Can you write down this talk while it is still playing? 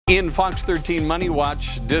In Fox 13 Money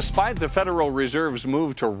Watch, despite the Federal Reserve's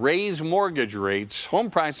move to raise mortgage rates, home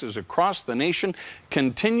prices across the nation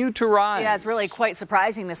continue to rise. Yeah, it's really quite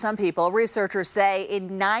surprising to some people. Researchers say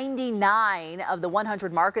in 99 of the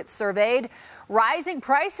 100 markets surveyed, rising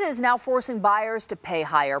prices now forcing buyers to pay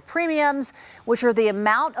higher premiums, which are the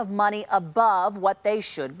amount of money above what they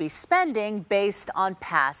should be spending based on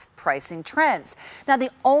past pricing trends. Now,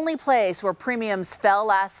 the only place where premiums fell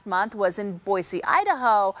last month was in Boise,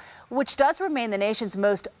 Idaho, which does remain the nation's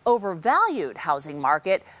most overvalued housing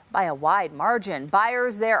market by a wide margin.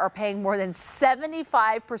 Buyers there are paying more than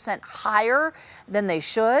 75% higher than they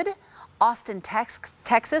should. Austin, Texas,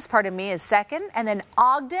 is second, and then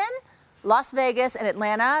Ogden, Las Vegas, and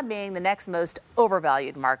Atlanta being the next most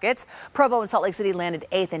overvalued markets. Provo and Salt Lake City landed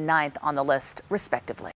 8th and 9th on the list, respectively.